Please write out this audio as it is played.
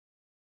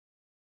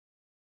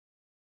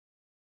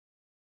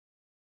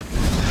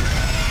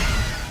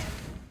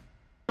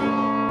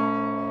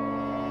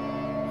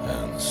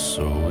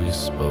So we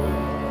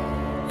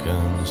spoke,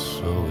 and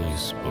so we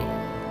spoke,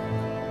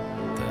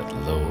 that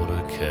load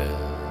of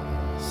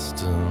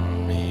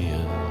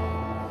Castamere.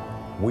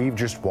 We've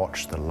just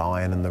watched The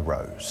Lion and the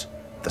Rose,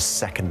 the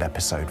second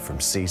episode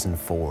from season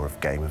 4 of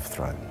Game of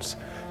Thrones.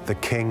 The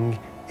king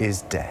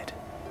is dead.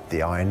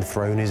 The Iron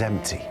Throne is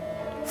empty,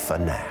 for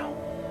now.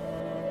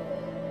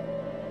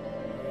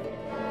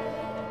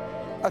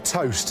 A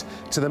toast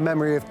to the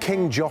memory of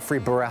King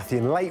Joffrey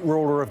Baratheon, late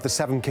ruler of the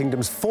Seven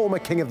Kingdoms, former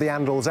king of the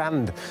Andals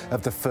and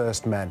of the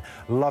First Men.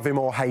 Love him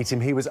or hate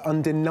him, he was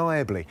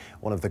undeniably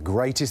one of the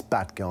greatest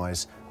bad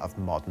guys of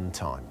modern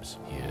times.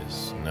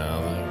 Yes, now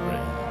the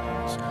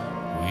rains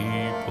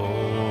we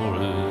pour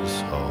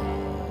us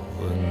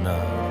whole, and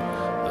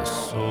now the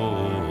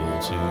soul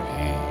to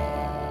heal.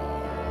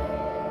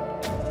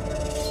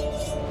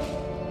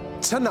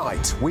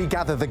 Tonight, we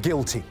gather the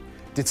guilty,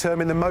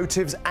 determine the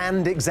motives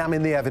and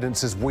examine the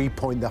evidence as we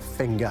point the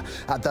finger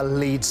at the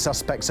lead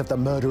suspects of the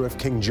murder of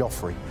King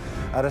Joffrey,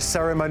 at a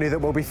ceremony that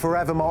will be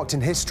forever marked in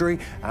history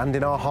and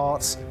in our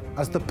hearts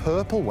as the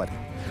Purple Wedding.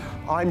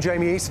 I'm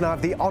Jamie East and I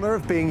have the honour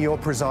of being your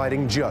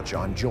presiding judge.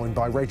 I'm joined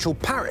by Rachel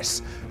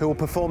Parris, who will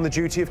perform the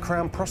duty of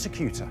Crown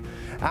Prosecutor.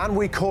 And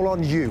we call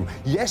on you,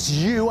 yes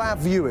you, our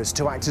viewers,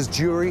 to act as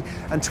jury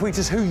and tweet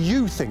us who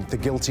you think the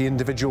guilty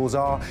individuals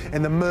are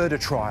in the murder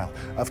trial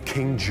of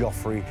King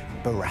Joffrey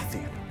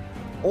Baratheon.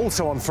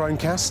 Also on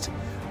Thronecast,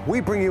 we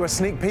bring you a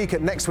sneak peek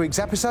at next week's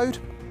episode.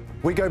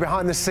 We go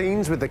behind the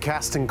scenes with the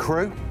cast and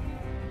crew.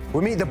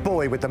 We meet the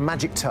boy with the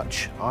magic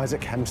touch,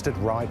 Isaac Hempstead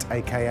Wright,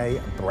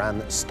 aka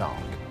Bran Stark.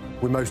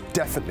 We most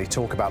definitely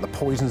talk about the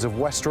poisons of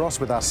Westeros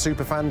with our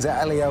superfans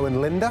Elio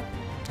and Linda.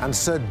 And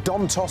Sir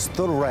Dontos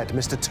the Red,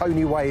 Mr.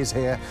 Tony Way, is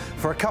here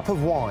for a cup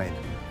of wine,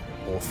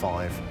 or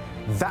 5.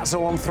 That's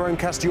all on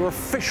Thronecast, your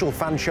official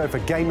fan show for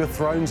Game of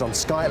Thrones on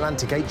Sky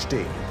Atlantic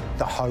HD,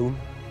 the home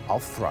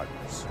of Thrones.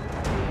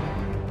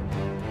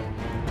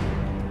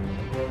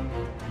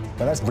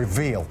 Now let's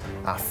reveal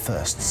our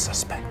first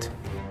suspect.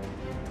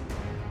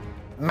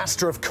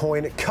 Master of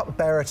coin,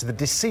 cupbearer to the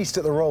deceased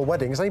at the royal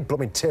wedding is only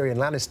blooming Tyrion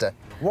Lannister.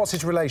 What's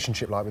his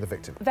relationship like with the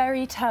victim?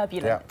 Very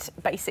turbulent,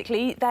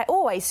 basically. They're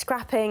always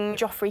scrapping.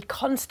 Joffrey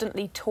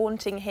constantly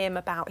taunting him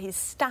about his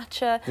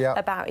stature,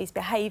 about his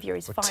behaviour,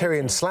 his fighting.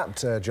 Tyrion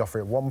slapped Joffrey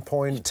at one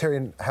point.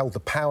 Tyrion held the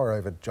power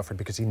over Joffrey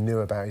because he knew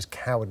about his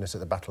cowardness at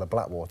the Battle of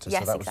Blackwater.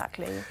 Yes, so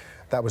exactly.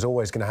 That was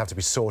always going to have to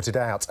be sorted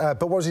out.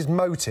 But what was his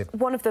motive?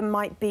 One of them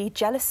might be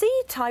jealousy.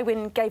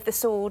 Tywin gave the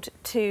sword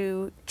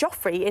to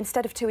Joffrey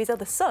instead of to his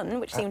other son,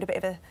 which seemed a bit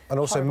of a... And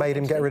also made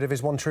him get rid of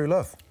his one true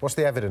love. What's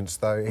the evidence,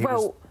 though?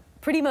 Well,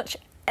 pretty much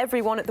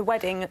everyone at the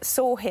wedding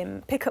saw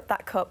him pick up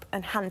that cup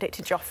and hand it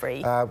to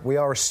Joffrey. We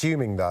are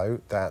assuming, though,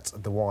 that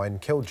the wine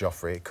killed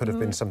Joffrey. It could have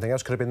been something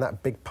else. Could have been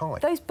that big pie.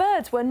 Those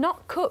birds were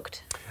not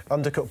cooked.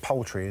 Undercooked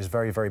poultry is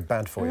very, very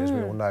bad for you, as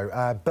we all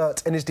know.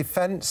 But in his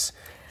defence,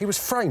 he was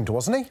framed,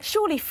 wasn't he?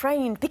 Surely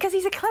framed, because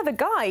he's a clever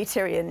guy,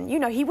 Tyrion. You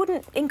know, he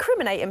wouldn't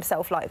incriminate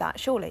himself like that,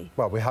 surely.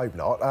 Well, we hope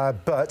not.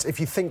 But if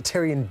you think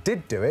Tyrion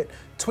did do it,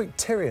 tweet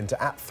Tyrion to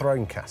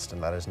 @Thronecast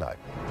and let us know.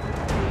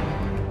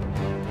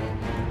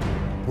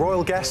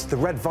 Royal guest, the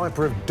Red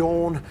Viper of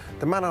Dawn,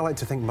 the man I like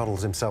to think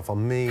models himself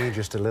on me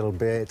just a little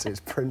bit. It's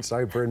Prince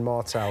Oberyn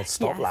Martell.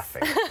 Stop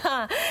laughing.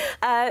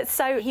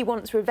 So he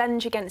wants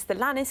revenge against the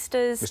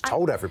Lannisters. He's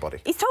told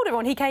everybody. He's told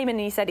everyone. He came in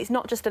and he said it's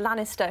not just a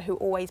Lannister who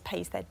always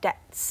pays their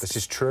debts. This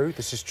is true.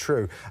 This is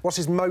true. What's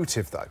his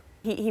motive, though?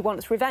 He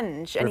wants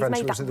revenge, and revenge.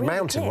 he's made that was it the really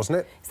mountain, clear. wasn't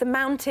it? It's the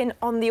mountain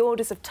on the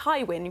orders of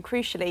Tywin,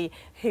 crucially,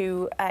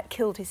 who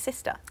killed his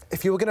sister.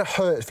 If you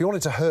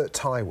wanted to hurt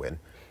Tywin,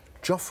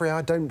 Joffrey,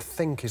 I don't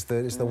think is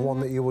the one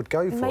that you would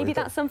go for. Maybe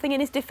that's something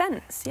in his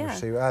defence,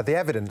 yeah. The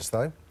evidence,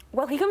 though?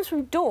 Well, he comes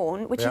from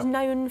Dawn, which is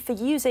known for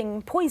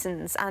using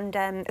poisons and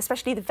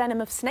especially the venom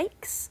of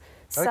snakes.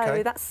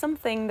 So that's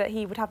something that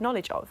he would have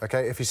knowledge of.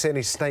 OK, if you see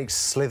any snakes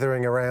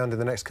slithering around in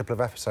the next couple of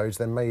episodes,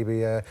 then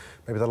maybe the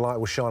light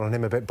will shine on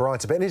him a bit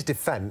brighter. But in his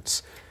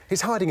defence,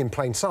 he's hiding in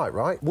plain sight,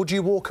 right? Would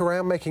you walk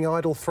around making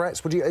idle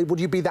threats? Would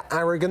you be that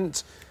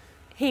arrogant?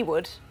 He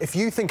would. If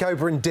you think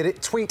Oberyn did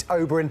it, tweet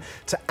Oberyn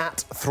to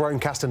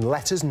 @Thronecast and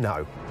let us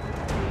know.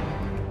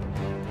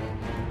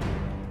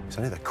 It's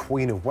only the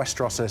Queen of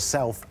Westeros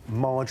herself,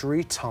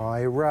 Marjorie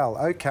Tyrell.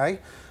 OK.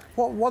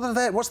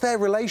 What's their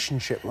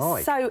relationship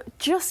like? So,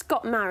 just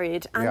got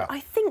married, and I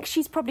think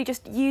she's probably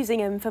just using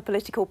him for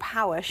political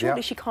power.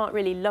 Surely she can't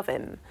really love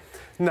him.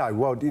 No,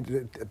 well,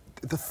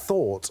 the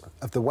thought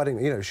of the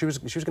wedding, you know, she was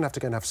going to have to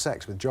go and have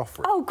sex with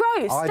Joffrey. Oh,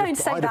 gross! Don't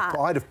say that.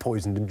 I'd have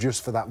poisoned him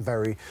just for that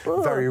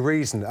very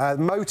reason.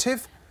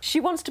 Motive? She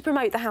wants to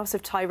promote the House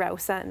of Tyrell,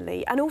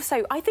 certainly. And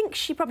also, I think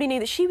she probably knew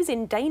that she was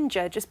in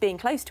danger just being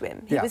close to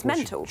him. He was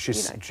mental.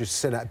 She's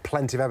seen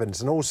plenty of evidence.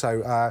 And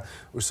also,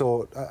 we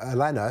saw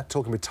Elena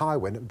talking with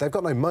Tywin. They've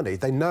got no money.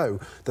 They know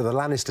that the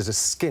Lannisters are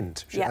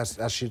skint,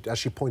 as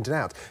she pointed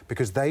out,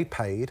 because they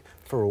paid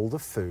for all the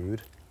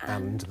food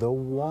and the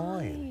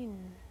wine.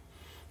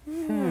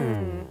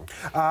 In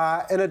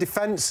her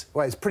defence,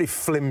 well, it's pretty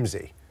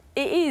flimsy.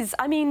 It is.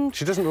 I mean...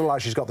 She doesn't look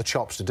like she's got the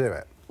chops to do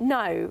it.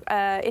 No.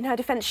 In her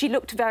defence, she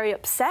looked very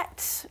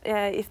upset,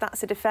 if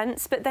that's a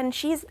defence, but then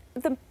she's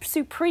the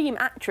supreme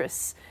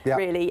actress,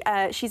 really.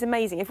 She's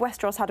amazing. If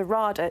Westeros had a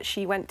RADA,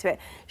 she went to it.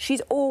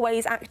 She's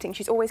always acting.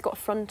 She's always got a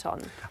front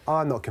on.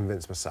 I'm not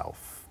convinced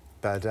myself,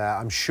 but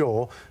I'm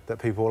sure that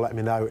people will let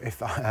me know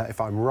if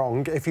I'm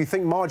wrong. If you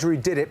think Marjorie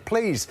did it,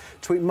 please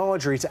tweet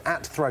Marjorie to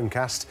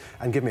 @Thronecast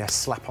and give me a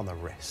slap on the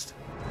wrist.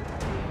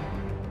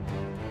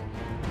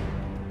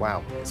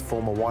 Wow, it's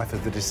former wife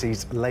of the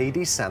deceased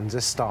Lady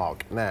Sansa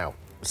Stark. Now,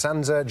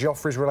 Sansa,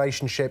 Joffrey's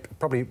relationship,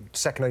 probably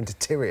second only to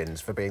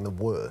Tyrion's for being the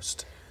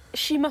worst.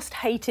 She must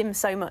hate him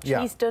so much.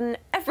 Yeah. He's done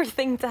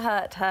everything to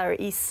hurt her.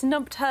 He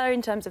snubbed her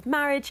in terms of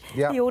marriage.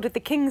 Yeah. He ordered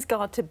the King's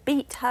Guard to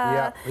beat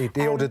her. Yeah,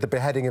 he ordered the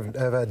beheading of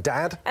her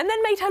dad. And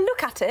then made her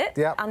look at it.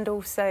 Yeah. And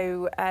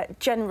also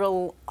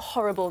general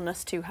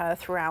horribleness to her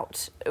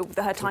throughout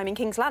her time in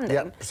King's Landing.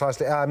 Yeah,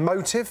 precisely.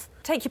 Motive?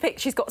 Take your pick,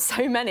 she's got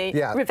so many.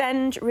 Yeah.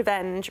 Revenge,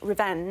 revenge,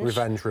 revenge.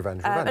 Revenge,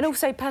 revenge, revenge. And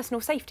also personal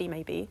safety,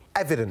 maybe.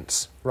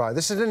 Evidence. Right,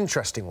 this is an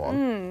interesting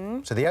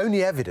one. So the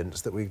only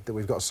evidence that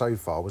we've got so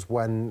far was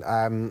when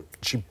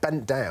she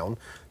bent down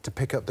to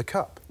pick up the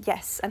cup.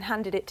 Yes, and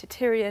handed it to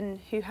Tyrion,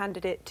 who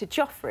handed it to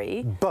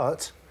Joffrey.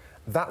 But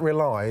that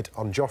relied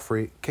on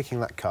Joffrey kicking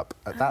that cup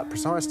at that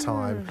precise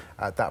time,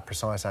 at that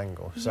precise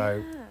angle.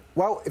 So,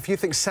 well, if you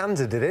think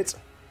Sansa did it,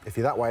 if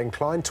you're that way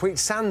inclined, tweet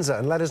Sansa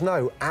and let us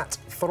know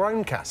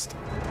 @Thronecast.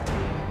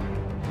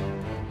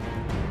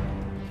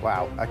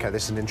 Wow, OK,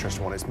 this is an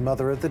interesting one. It's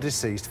mother of the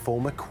deceased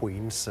former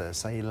Queen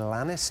Cersei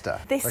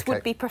Lannister. This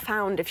would be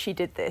profound if she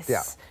did this.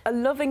 Yeah. A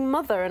loving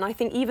mother, and I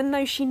think even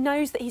though she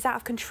knows that he's out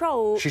of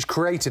control... She's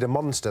created a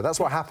monster. That's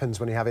what happens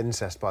when you have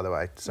incest, by the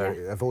way, so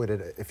avoid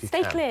it if you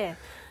can. Stay clear.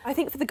 I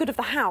think for the good of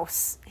the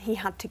house, he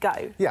had to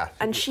go. Yeah.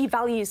 And she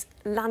values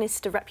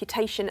Lannister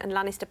reputation and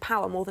Lannister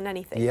power more than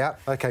anything. Yeah,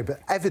 OK,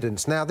 but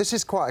evidence. Now, this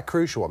is quite a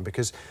crucial one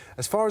because,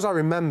 as far as I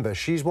remember,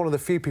 she's one of the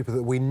few people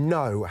that we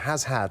know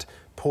has had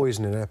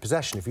poison in her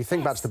possession. If you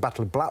think back to the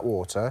Battle of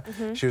Blackwater,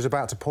 she was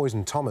about to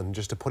poison Tommen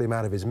just to put him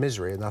out of his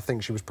misery, and I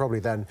think she was probably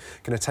then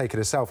going to take it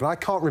herself. And I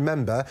can't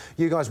remember,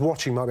 you guys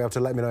watching might be able to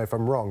let me know if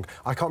I'm wrong,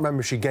 I can't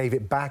remember if she gave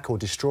it back or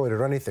destroyed it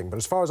or anything, but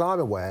as far as I'm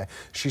aware,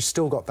 she's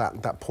still got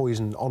that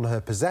poison on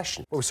her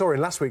possession. Well, we saw in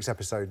last week's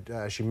episode,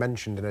 she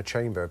mentioned in her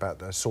chamber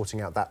about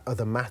sorting out that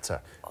other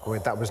matter.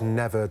 That was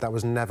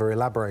never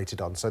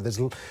elaborated on. So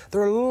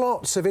there are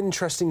lots of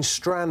interesting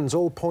strands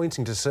all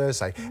pointing to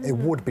Cersei. It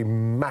would be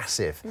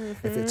massive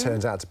if it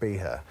turns out to be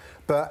her.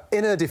 But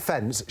in her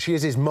defence, she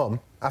is his mum,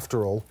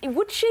 after all.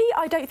 Would she?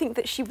 I don't think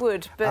that she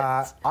would,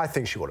 but... I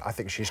think she would. I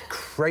think she's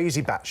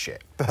crazy batshit.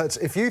 But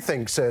if you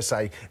think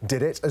Cersei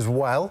did it as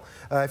well,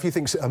 if you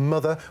think a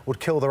mother would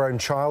kill their own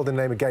child in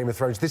the name of Game of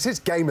Thrones, this is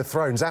Game of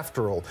Thrones,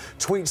 after all.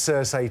 Tweet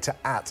Cersei to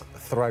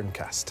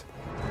 @Thronecast.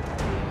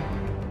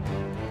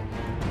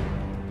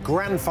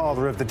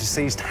 Grandfather of the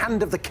deceased,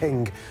 Hand of the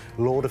King,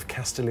 Lord of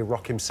Casterly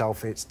Rock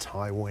himself, it's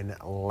Tywin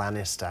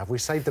Lannister. Have we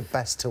saved the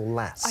best till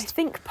last? I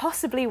think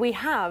possibly we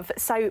have.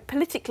 So,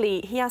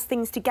 politically, he has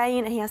things to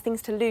gain and he has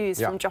things to lose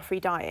from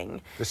Joffrey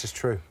dying. This is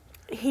true.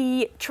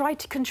 He tried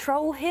to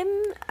control him.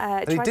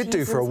 And he did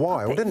do for a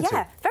while, didn't he?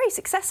 Yeah, very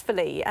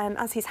successfully.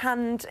 As his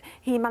hand,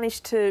 he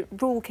managed to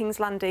rule King's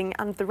Landing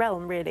and the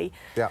realm, really.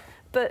 Yeah.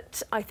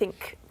 But I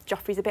think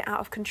Joffrey's a bit out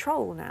of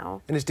control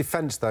now. In his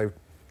defence, though,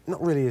 not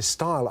really his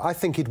style. I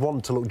think he'd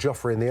want to look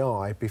Joffrey in the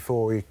eye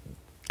before he...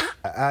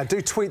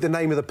 do tweet the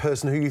name of the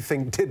person who you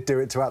think did do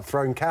it to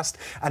 @Thronecast.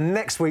 And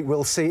next week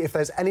we'll see if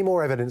there's any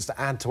more evidence to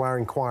add to our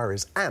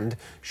inquiries and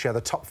share the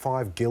top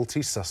 5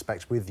 guilty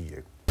suspects with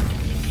you.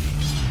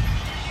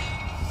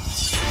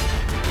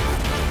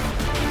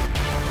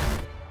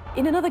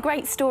 In another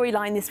great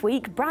storyline this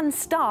week, Bran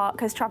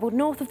Stark has travelled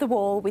north of the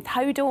Wall with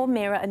Hodor,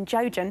 Mira and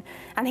Jojen,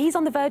 and he's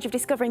on the verge of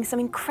discovering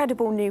some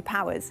incredible new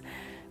powers.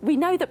 We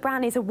know that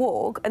Bran is a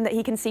warg and that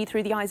he can see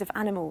through the eyes of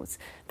animals,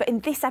 but in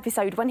this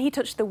episode, when he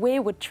touched the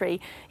weirwood tree,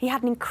 he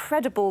had an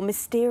incredible,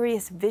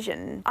 mysterious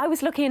vision. I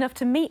was lucky enough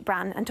to meet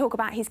Bran and talk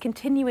about his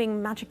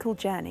continuing magical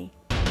journey.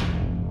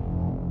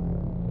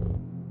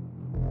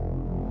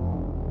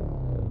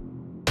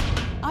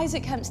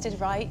 Isaac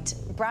Hempstead Wright,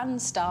 Bran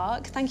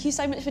Stark, thank you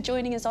so much for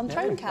joining us on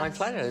Thronecast. My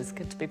pleasure, it's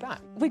good to be back.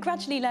 We're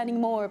gradually learning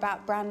more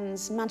about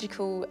Bran's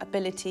magical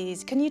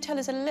abilities. Can you tell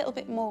us a little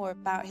bit more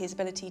about his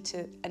ability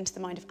to enter the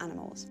mind of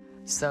animals?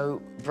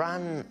 So,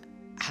 Bran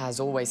has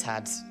always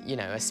had, you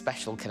know, a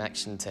special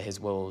connection to his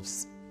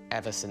wolves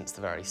ever since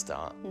the very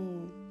start.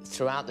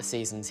 Throughout the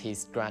seasons,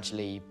 he's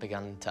gradually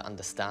begun to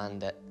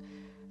understand it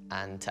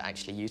and to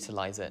actually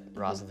utilise it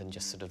rather than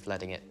just sort of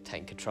letting it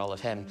take control of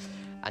him.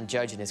 And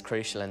Jojen is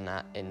crucial in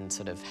that, in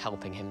sort of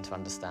helping him to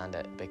understand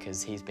it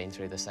because he's been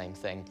through the same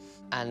thing.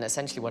 And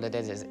essentially what it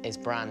is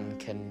Bran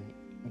can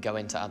go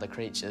into other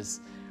creatures,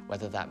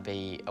 whether that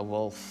be a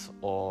wolf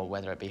or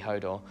whether it be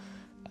Hodor,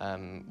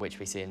 which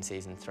we see in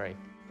season 3.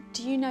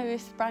 Do you know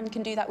if Bran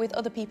can do that with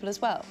other people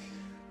as well?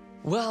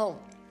 Well,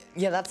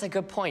 Yeah, that's a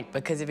good point,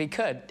 because if he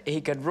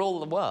could rule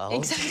the world.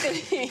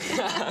 Exactly.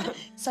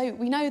 So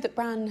we know that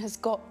Bran has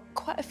got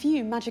quite a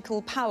few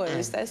magical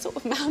powers. They're sort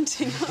of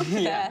mounting up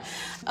there.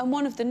 And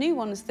one of the new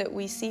ones that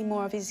we see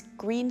more of is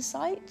green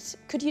sight.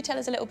 Could you tell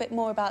us a little bit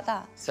more about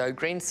that? So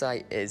green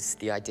sight is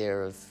the idea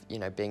of, you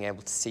know, being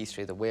able to see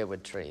through the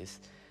weirwood trees.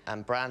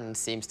 And Bran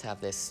seems to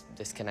have this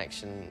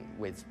connection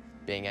with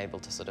being able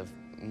to sort of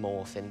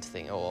morph into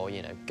things, or,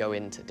 you know, go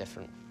into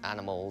different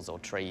animals or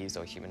trees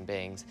or human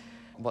beings.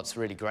 What's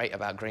really great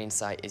about green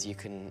sight is you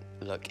can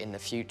look in the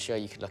future,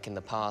 you can look in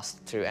the past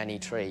through any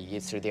tree,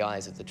 through the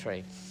eyes of the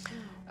tree.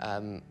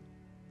 And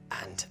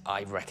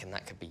I reckon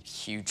that could be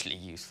hugely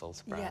useful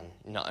to Bran,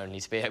 not only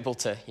to be able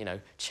to, you know,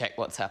 check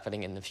what's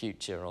happening in the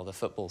future or the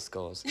football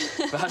scores,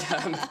 but,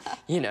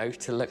 you know,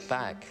 to look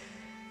back.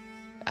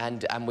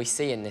 And we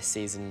see in this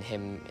season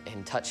him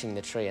touching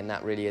the tree, and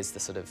that really is the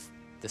sort of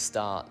the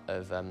start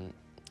of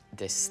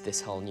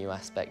this whole new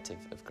aspect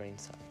of green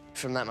sight.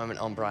 From that moment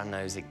on, Bran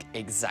knows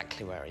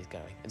exactly where he's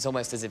going. It's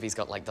almost as if he's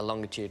got like the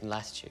longitude and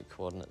latitude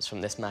coordinates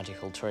from this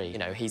magical tree. You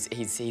know, he's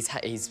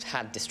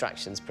had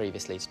distractions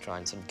previously to try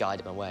and sort of guide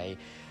him away,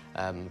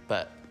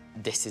 but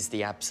this is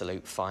the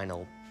absolute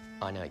final.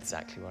 I know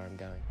exactly where I'm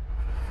going.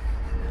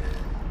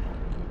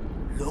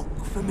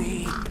 Look for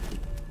me.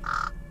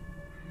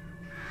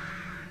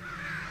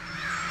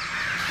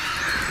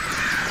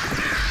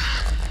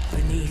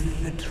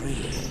 Beneath the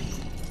tree.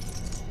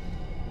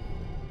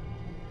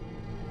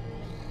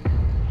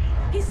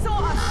 He saw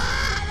us!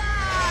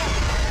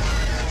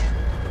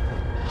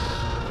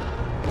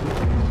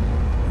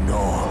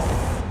 North.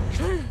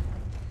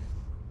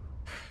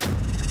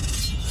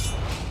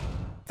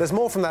 There's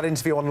more from that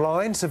interview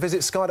online, so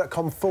visit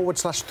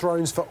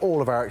sky.com/thrones for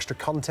all of our extra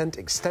content,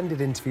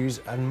 extended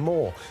interviews and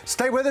more.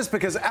 Stay with us,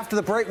 because after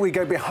the break we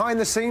go behind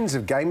the scenes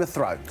of Game of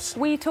Thrones.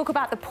 We talk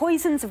about the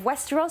poisons of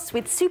Westeros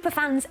with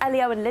superfans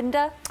Elio and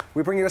Linda.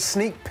 We bring you a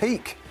sneak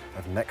peek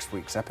of next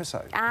week's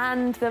episode.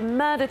 And the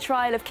murder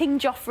trial of King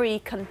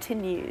Joffrey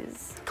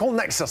continues. Call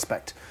next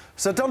suspect.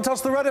 Sir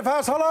Dontos the Red of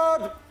House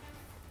Hollard!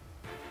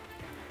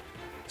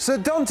 Sir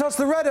Dontos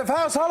the Red of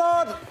House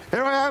Hollard!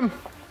 Here I am.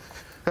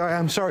 Here I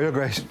am. Sorry, Your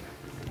Grace.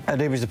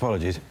 Deepest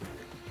apologies.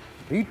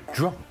 Are you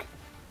drunk?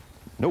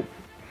 Nope.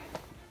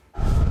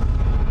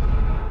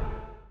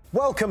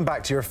 Welcome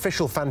back to your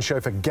official fan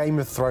show for Game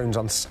of Thrones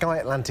on Sky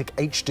Atlantic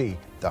HD,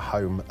 the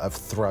home of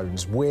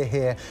Thrones. We're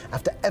here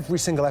after every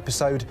single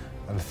episode,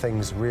 and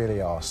things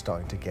really are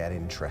starting to get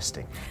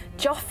interesting.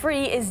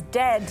 Joffrey is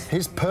dead.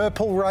 His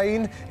purple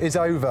reign is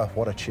over.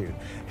 What a tune.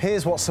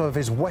 Here's what some of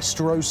his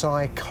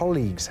Westerosi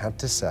colleagues had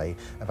to say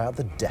about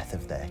the death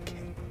of their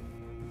king.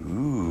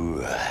 Ooh,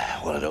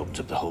 well, it opens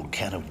up the whole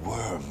can of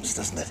worms,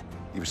 doesn't it?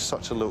 He was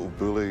such a little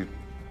bully,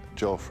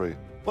 Joffrey.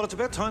 Well, it's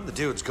about time the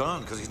dude's gone,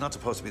 because he's not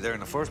supposed to be there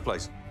in the first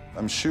place.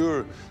 I'm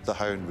sure the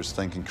Hound was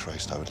thinking,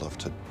 Christ, I would love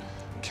to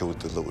kill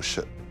the little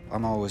shit.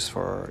 I'm always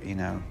for, you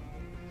know,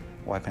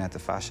 wiping out the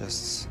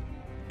fascists.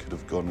 Could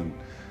have gone and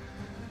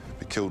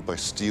be killed by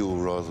steel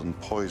rather than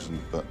poison,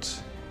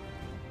 but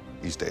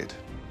he's dead.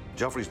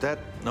 Joffrey's dead,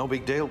 no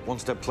big deal, one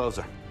step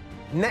closer.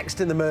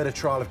 Next in the murder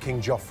trial of King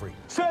Joffrey.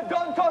 Sir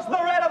Dontos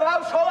the Red of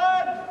House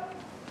Hollard!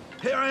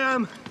 Here I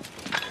am.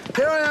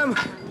 Here I am.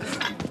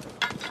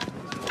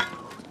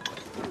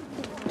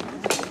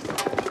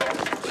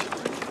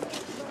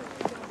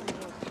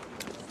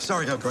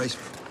 Sorry, Your Grace.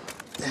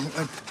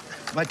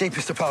 My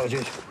deepest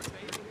apologies.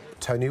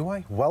 Tony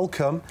Way,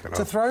 welcome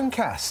to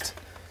Thronecast.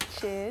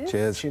 Cheers.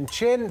 Cheers. Chin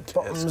chin,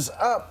 bottoms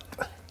up.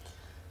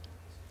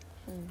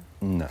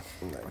 No.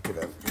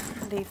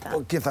 Leave that.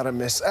 We'll give that a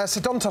miss.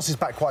 Sir Dontos is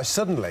back quite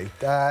suddenly,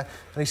 and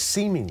he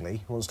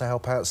seemingly wants to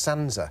help out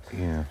Sansa.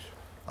 Yes.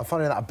 I'm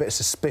finding that a bit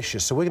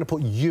suspicious, so we're going to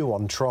put you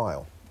on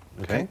trial.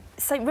 Okay.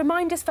 So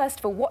remind us first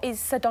of all, what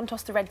is Sir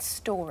Dontos the Red's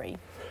story?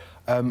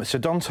 Sir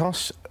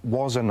Dontos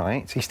was a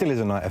knight. He still is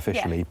a knight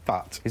officially,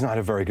 but he's not had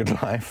a very good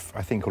life.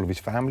 I think all of his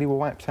family were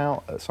wiped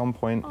out at some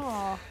point.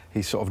 Aww.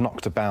 He's sort of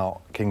knocked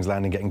about King's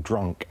Landing getting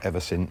drunk ever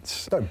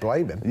since. Don't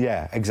blame him.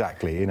 Yeah,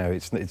 exactly. You know,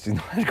 it's not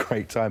a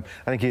great time.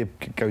 I think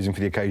he goes in for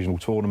the occasional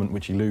tournament,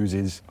 which he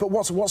loses. But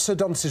what's Sir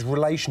Dontos'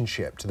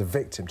 relationship to the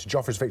victim, to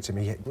Joffrey's victim?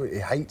 He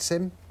hates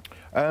him?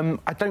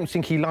 I don't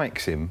think he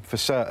likes him, for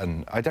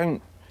certain.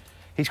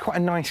 He's quite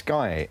a nice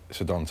guy,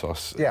 Sir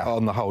Dontos,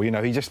 on the whole. You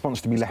know, he just wants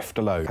to be left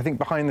alone. I think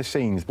behind the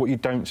scenes, what you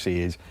don't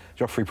see is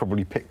Joffrey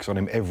probably picks on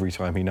him every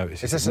time he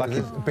notices. Is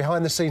this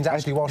behind the scenes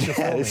actually whilst you're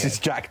filming this is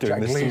Jack doing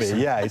this Gleeson to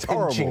me. Yeah, it's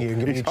horrible. You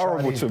and it's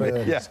horrible to me.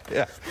 burns.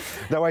 Yeah.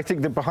 No, I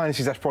think that behind the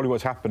scenes, that's probably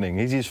what's happening.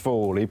 He's his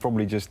fall. He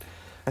probably just...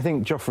 I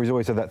think Joffrey's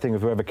always had that thing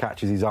of whoever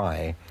catches his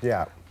eye,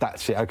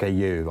 that's it, OK,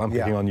 you. I'm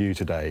picking on you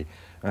today.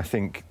 And I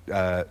think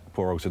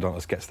poor old Sir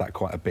Dontos gets that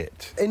quite a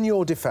bit. In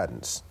your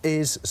defence,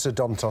 is Sir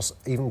Dontos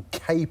even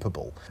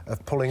capable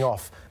of pulling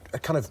off a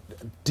kind of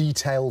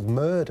detailed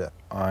murder?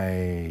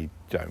 I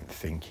don't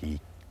think he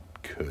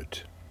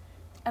could.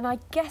 And I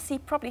guess he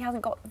probably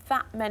hasn't got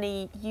that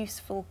many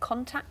useful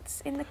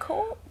contacts in the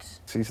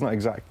court. So he's not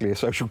exactly a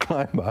social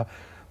climber.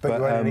 But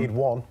you only need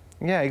one.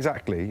 Yeah,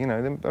 exactly. You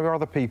know, there are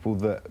other people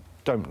that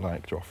don't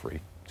like Joffrey,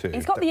 too.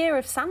 He's got the ear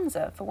of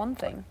Sansa, for one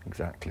thing.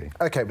 Exactly.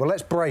 OK, well,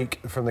 let's break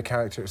from the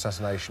character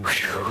assassination.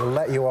 We'll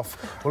let you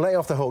off. We'll let you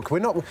off the hook. We're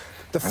not.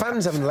 The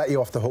fans haven't let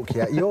you off the hook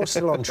yet. You're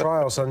still on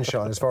trial,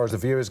 sunshine, as far as the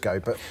viewers go.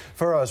 But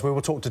for us, we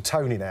will talk to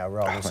Tony now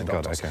rather than thank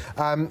God,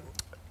 OK.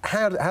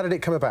 How did it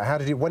come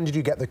about? When did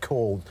you get the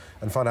call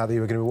and find out that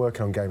you were going to be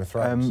working on Game of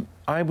Thrones?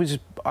 I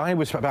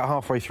was about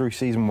halfway through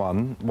season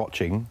 1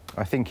 watching.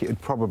 I think it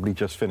had probably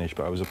just finished,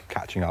 but I was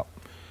catching up.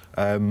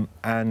 And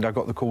I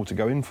got the call to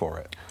go in for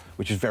it,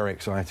 which is very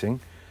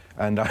exciting.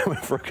 And I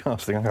went for a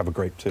casting. I have a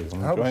grape too.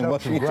 I'm enjoying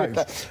watching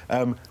grapes.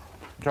 I'm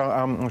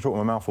talking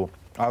my mouth full.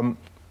 I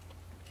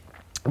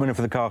went in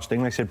for the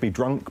casting. They said, be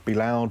drunk, be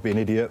loud, be an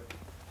idiot.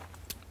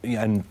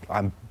 Yeah, and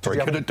I'm very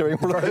good at doing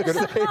all those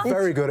things.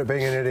 Very good at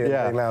being an idiot,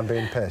 being loud,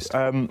 being pissed.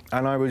 And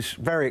I was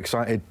very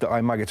excited that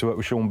I might get to work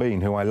with Sean Bean,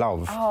 who I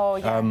love. Oh,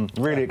 yeah.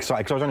 Really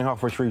excited, because I was only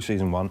halfway through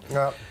season 1.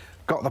 Yeah.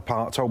 Got the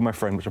part, told my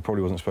friend, which I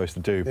probably wasn't supposed to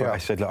do, but I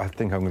said, look, I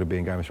think I'm going to be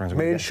in Game of Thrones.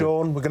 Me and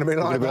Sean, we're going to be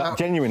like that.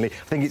 Genuinely.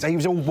 I think he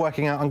was all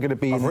working out, I'm going to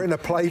be I've written a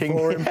play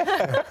for him. I'm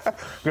going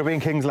to be in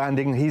King's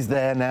Landing, he's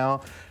there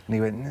now. And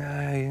he went,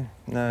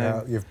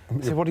 no.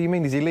 I said, what do you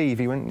mean, does he leave?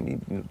 He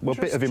went, well,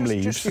 a bit of him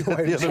leaves, the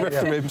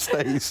rest of him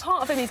stays.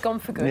 Part of him is gone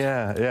for good.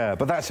 Yeah,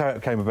 but that's how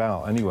it came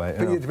about, anyway.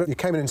 But you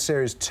came in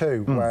series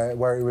 2,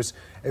 where it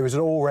was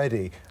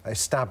already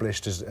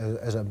established as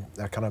a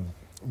kind of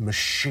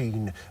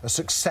machine, a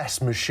success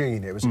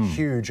machine. It was a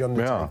huge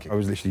undertaking. Yeah, I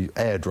was literally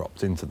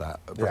airdropped into that,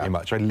 pretty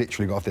much. I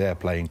literally got off the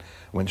airplane,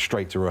 went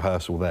straight to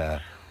rehearsal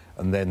there,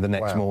 and then the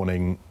next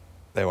morning,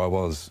 there I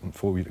was,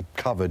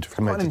 covered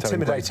from head to toe. Quite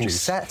an intimidating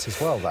set as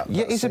well, that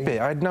Yeah, it's scene. a bit.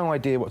 I had no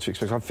idea what to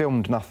expect. I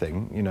filmed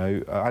nothing, you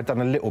know. I'd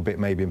done a little bit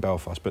maybe in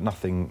Belfast, but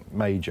nothing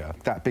major.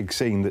 That big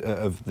scene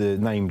of the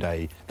name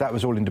day, that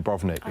was all in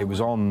Dubrovnik. It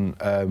was on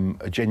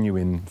a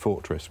genuine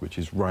fortress, which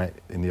is right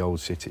in the old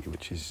city,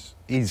 which is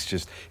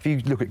just... If you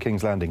look at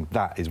King's Landing,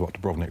 that is what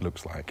Dubrovnik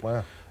looks like.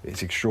 Wow.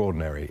 It's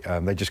extraordinary.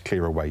 They just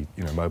clear away,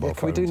 you know, mobile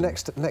phones. Can we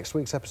do next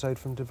week's episode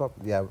from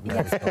Dubrovnik? Yeah,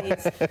 yes,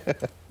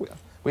 please.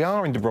 We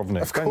are in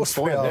Dubrovnik. Of course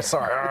we are.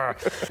 Sorry.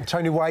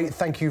 Tony Waite,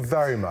 thank you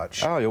very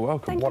much. Oh, you're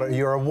welcome.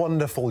 You're a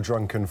wonderful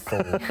drunken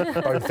fool,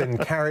 both in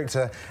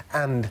character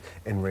and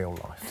in real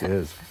life.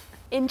 Cheers.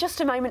 In just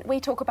a moment, we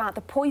talk about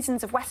the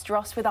poisons of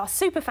Westeros with our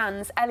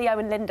superfans, Elio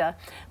and Linda.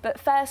 But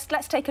first,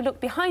 let's take a look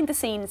behind the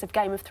scenes of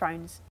Game of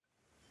Thrones.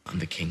 I'm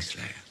the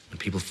Kingslayer. When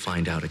people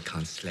find out I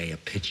can't slay a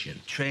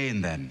pigeon...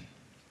 Train, then.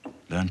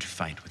 Learn to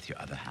fight with your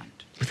other hand.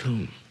 With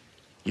whom?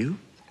 You?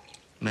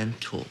 Men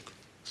talk.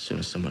 As soon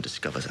as someone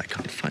discovers I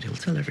can't fight, he'll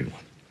tell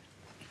everyone.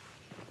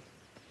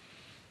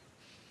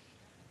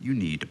 You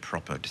need a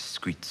proper,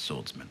 discreet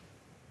swordsman.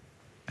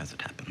 As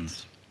it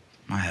happens,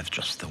 I have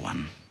just the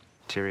one.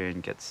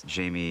 Tyrion gets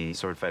Jaime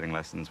sword fighting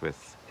lessons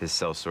with his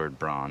sellsword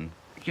Bronn.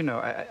 You know,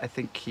 I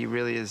think he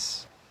really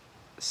is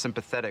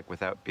sympathetic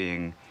without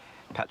being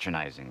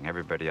patronizing.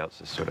 Everybody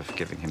else is sort of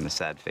giving him the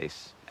sad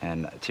face.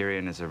 And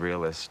Tyrion is a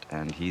realist,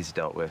 and he's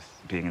dealt with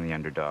being the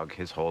underdog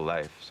his whole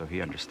life, so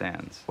he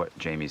understands what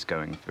Jaime's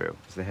going through.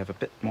 Because they have a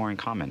bit more in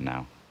common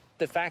now.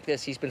 The fact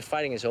is, he's been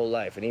fighting his whole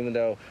life, and even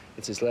though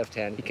it's his left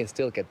hand, he can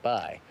still get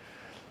by.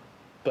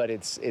 But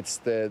it's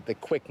the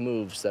quick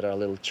moves that are a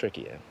little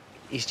trickier.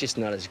 He's just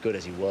not as good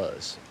as he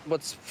was.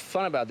 What's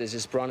fun about this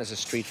is Bronn is a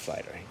street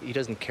fighter. He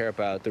doesn't care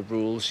about the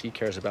rules, he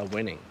cares about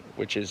winning,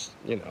 which is,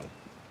 you know,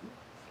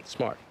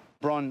 smart.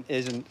 Bronn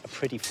isn't a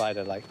pretty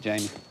fighter like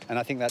Jaime, and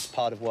I think that's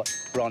part of what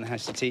Bronn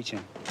has to teach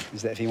him,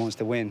 is that if he wants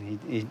to win,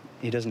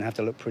 he doesn't have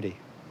to look pretty,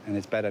 and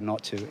it's better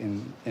not to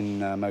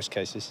in most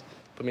cases.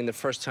 I mean, the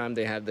first time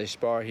they had the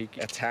spar, he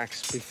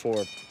attacks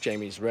before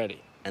Jaime's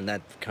ready, and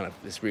that kind of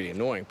is really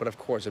annoying, but of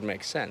course it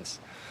makes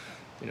sense,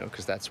 you know,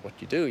 because that's what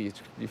you do. You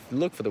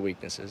look for the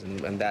weaknesses,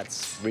 and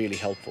that's really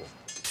helpful.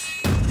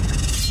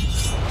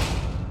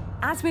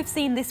 As we've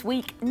seen this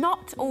week,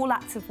 not all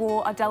acts of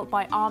war are dealt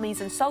by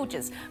armies and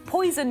soldiers.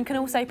 Poison can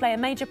also play a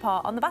major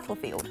part on the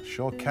battlefield.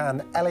 Sure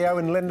can. Elio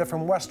and Linda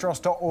from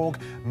Westeros.org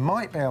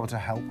might be able to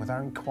help with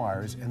our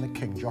inquiries in the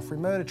King Joffrey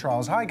murder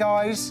trials. Hi,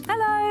 guys.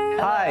 Hello.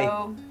 Hi.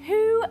 Hello.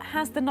 Who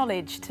has the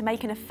knowledge to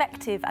make an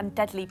effective and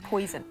deadly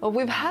poison? Well,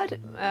 we've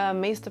had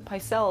Maester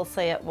Pycelle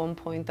say at one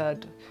point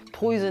that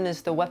poison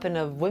is the weapon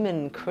of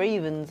women,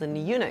 cravens,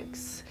 and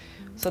eunuchs.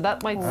 So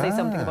that might say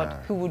something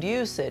about who would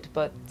use it,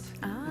 but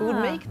who would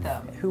make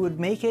them? Who would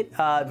make it?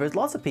 There's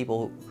lots of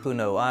people who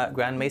know.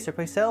 Grand Maester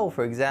Pycelle,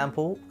 for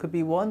example, could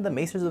be one. The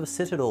Maesters of a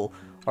Citadel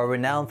are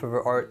renowned for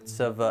their arts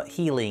of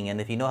healing,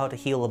 and if you know how to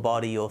heal a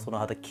body, you also know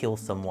how to kill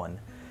someone.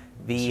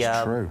 The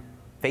true.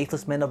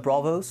 Faithless Men of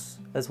Bravos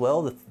as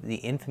well, the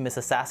infamous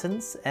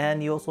assassins,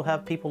 and you also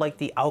have people like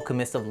the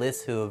Alchemists of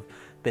Lys who have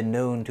been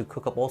known to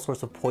cook up all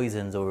sorts of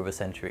poisons over the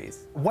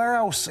centuries. Where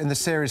else in the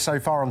series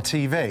so far on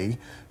TV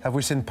have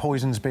we seen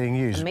poisons being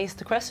used?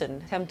 Maester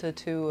Crescent attempted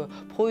to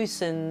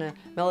poison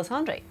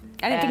Melisandre.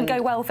 And it didn't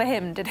go well for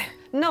him, did it?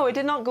 No, it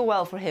did not go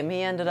well for him.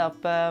 He ended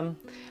up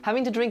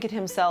having to drink it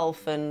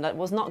himself, and that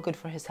was not good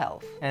for his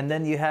health. And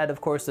then you had,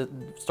 of course,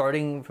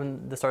 starting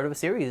from the start of the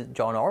series,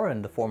 Jon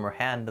Arryn, the former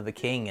Hand of the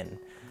King, and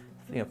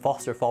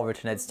foster father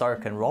to Ned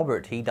Stark and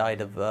Robert, he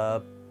died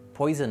of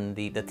poison.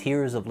 The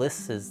tears of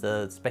Lys is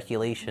the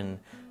speculation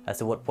as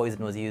to what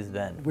poison was used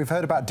then. We've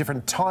heard about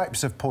different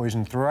types of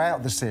poison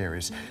throughout the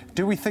series.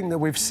 Do we think that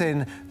we've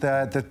seen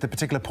the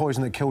particular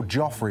poison that killed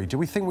Joffrey? Do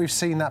we think we've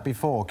seen that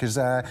before? Because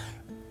a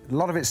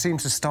lot of it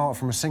seems to start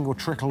from a single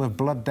trickle of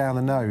blood down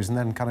the nose and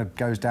then kind of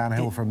goes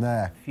downhill from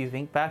there. If you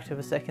think back to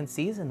the second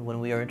season, when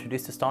we are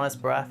introduced to Stannis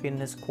Baratheon in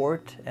his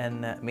court,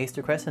 and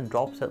Maester Crescent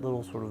drops that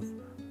little sort of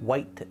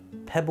white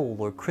pebble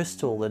or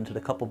crystal into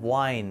the cup of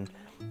wine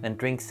and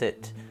drinks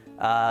it,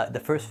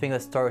 the first thing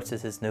that starts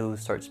is his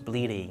nose starts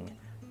bleeding.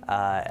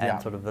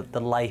 And sort of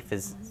the life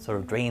is sort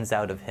of drains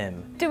out of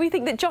him. Do we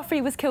think that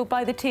Joffrey was killed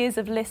by the tears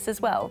of Lys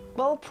as well?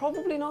 Well,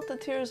 probably not the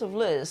tears of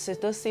Lys. It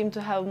does seem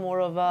to have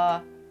more of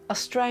a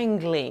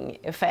strangling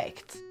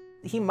effect.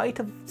 He might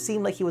have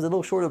seemed like he was a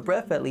little short of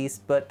breath at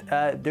least, but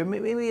there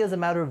maybe is a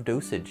matter of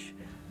dosage.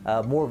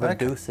 More of a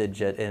dosage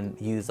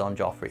used on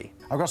Joffrey.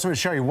 I've got something to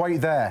show you.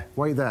 Wait there.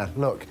 Wait there.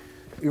 Look.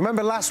 You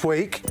remember last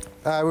week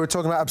we were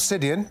talking about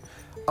obsidian?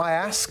 I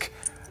ask,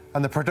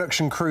 and the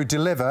production crew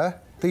deliver.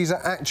 These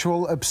are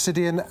actual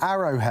obsidian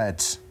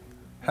arrowheads.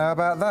 How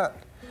about that?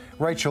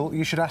 Rachel,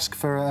 you should ask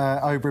for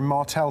Oberyn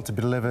Martell to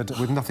be delivered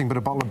with nothing but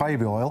a bottle of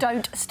baby oil.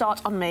 Don't start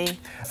on me.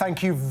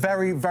 Thank you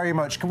very, very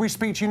much. Can we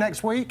speak to you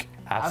next week?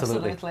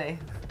 Absolutely.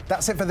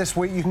 That's it for this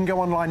week. You can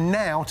go online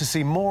now to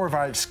see more of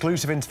our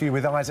exclusive interview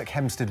with Isaac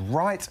Hempstead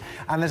Wright,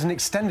 and there's an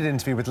extended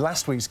interview with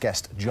last week's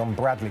guest, John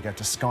Bradley. Go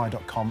to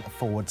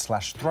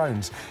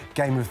sky.com/thrones.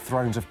 Game of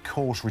Thrones, of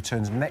course,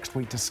 returns next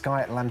week to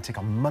Sky Atlantic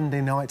on Monday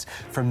night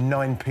from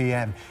 9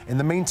 p.m. In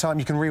the meantime,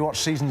 you can rewatch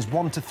seasons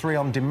 1 to 3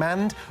 on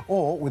demand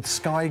or with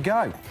Sky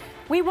Go.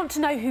 We want to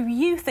know who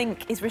you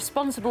think is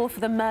responsible for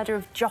the murder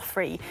of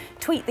Joffrey.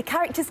 Tweet the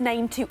character's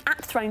name to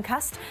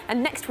 @Thronecast,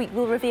 and next week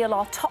we'll reveal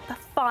our top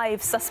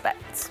 5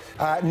 suspects.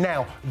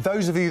 Now,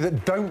 those of you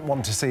that don't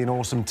want to see an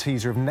awesome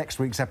teaser of next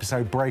week's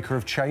episode, Breaker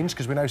of Chains,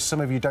 because we know some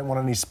of you don't want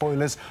any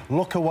spoilers,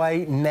 look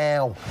away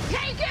now.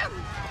 Take him!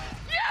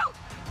 You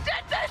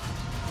did this!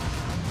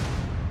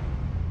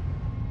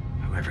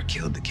 Whoever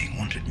killed the king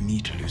wanted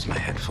me to lose my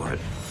head for it.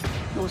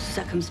 Your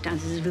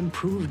circumstances have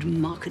improved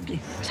markedly,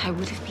 but I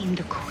would have been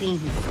the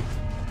queen.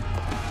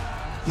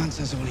 Man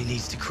says all he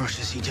needs to crush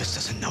us, he just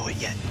doesn't know it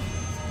yet.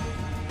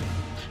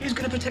 Who's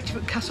going to protect you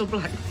at Castle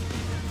Black?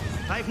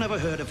 I've never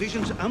heard of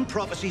visions and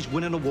prophecies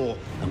winning a war.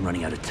 I'm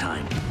running out of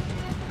time.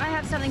 I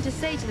have something to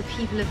say to the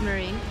people of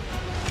Marine.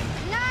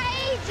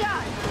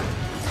 Naija!